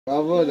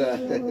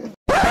Happy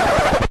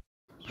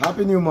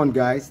new month,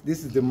 guys.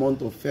 This is the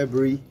month of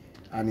February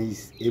and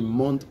it's a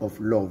month of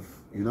love.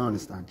 You don't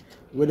understand?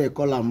 What they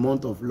call a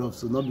month of love,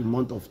 so not the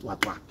month of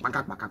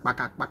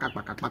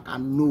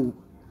no.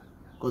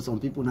 Because some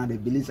people now they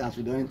believe as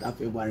we don't enter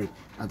February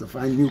and to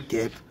find new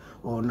cape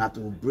or not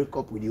to break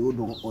up with the old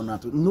one or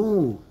not to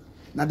no.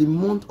 Now the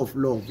month of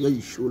love where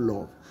you show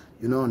love.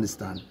 You don't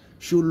understand?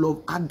 Show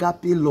love,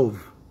 agape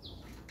love.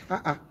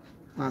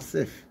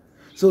 Myself.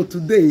 So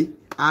today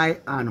I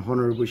and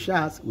Honorable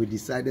Shaz, we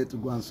decided to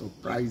go and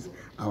surprise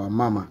our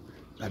mama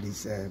that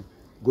is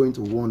going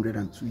to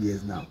 102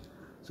 years now.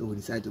 So we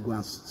decided to go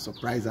and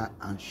surprise her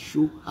and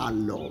show her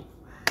love.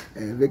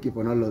 Make it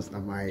for not lost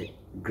my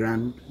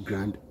grand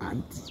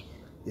auntie.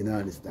 You know,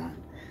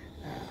 understand?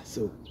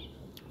 So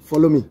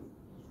follow me.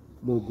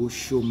 We'll go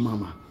show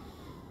mama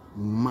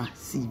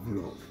massive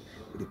love.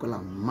 They call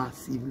her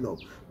massive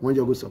love. When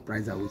you go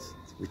surprise her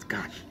with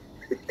cash.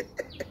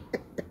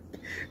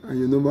 And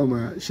you know,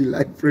 mama, she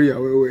like prayer.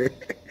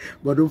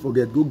 But don't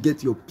forget, go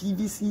get your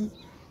PVC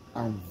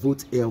and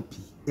vote LP.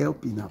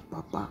 LP na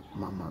papa,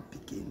 mama,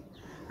 pikin.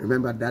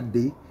 Remember that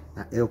day,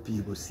 that LP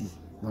you go see,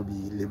 not be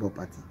Labour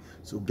Party.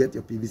 So get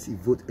your PVC,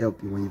 vote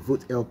LP. When you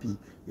vote LP,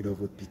 you don't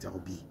vote Peter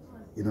Obi.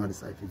 You know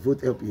this. If you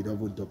vote LP, you don't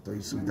vote Dr.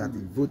 Yusuf. That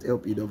if you vote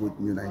LP, you don't vote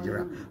New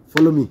Nigeria.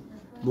 Follow me.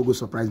 We'll go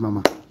surprise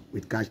mama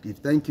with cash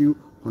gift. Thank you,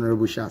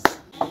 Honorable Shaz.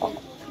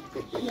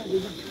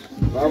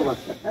 Mama.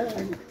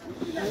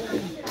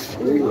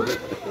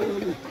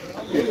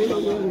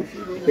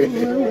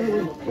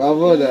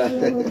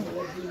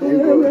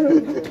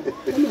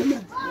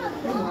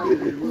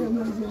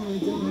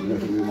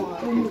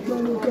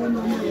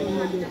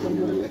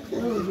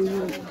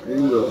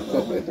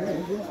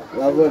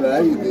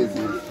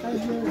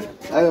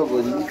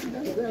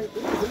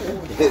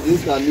 This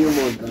is a new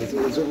month, so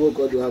it's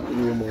going to happen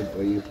new month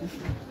for you.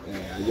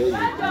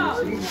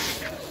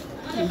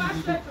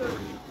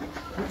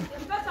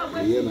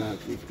 You're not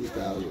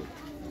 50,000.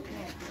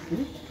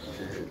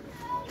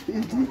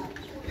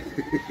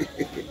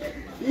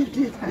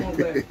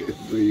 50,000.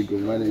 So you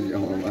can manage your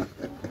mama.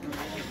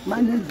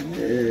 Manage?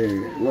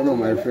 Yeah. One of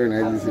my friends, I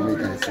just make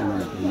a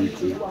song for you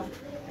too.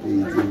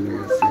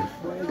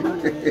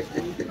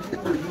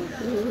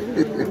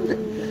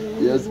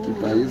 Just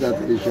keep and use that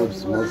to the shop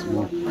small.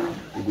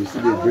 You can see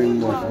they bring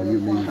more for you,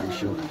 maybe the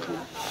shop.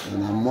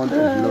 And a month of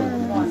love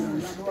with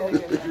this.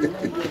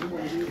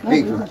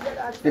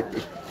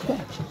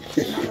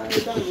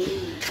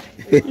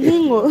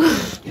 Lingo.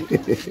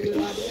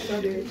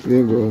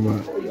 Lingo, ma.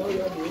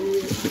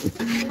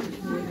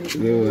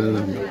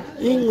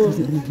 Lingo.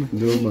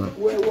 No, ma.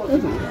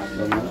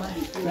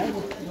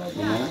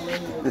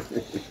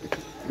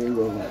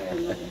 Lingo, ma.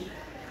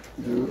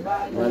 Do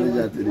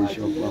manager to the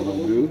shop, mama.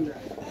 Do.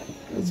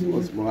 That's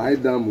small. I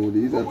damn they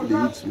use that to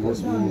eat small.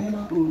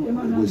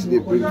 Because they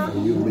bring for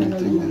you when you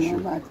take the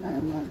shop.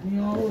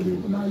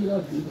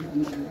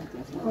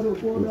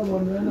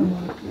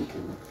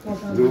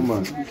 Do,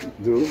 man.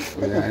 Do.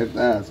 Yeah,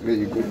 that's where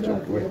you go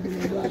chop well.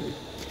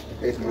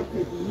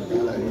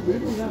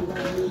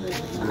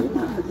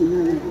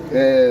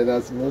 Yeah,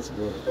 that's small.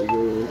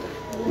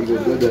 You go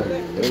go there.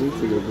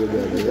 Everything will go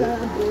there.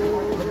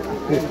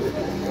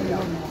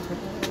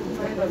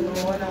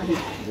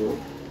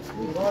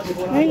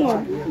 Hang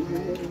on.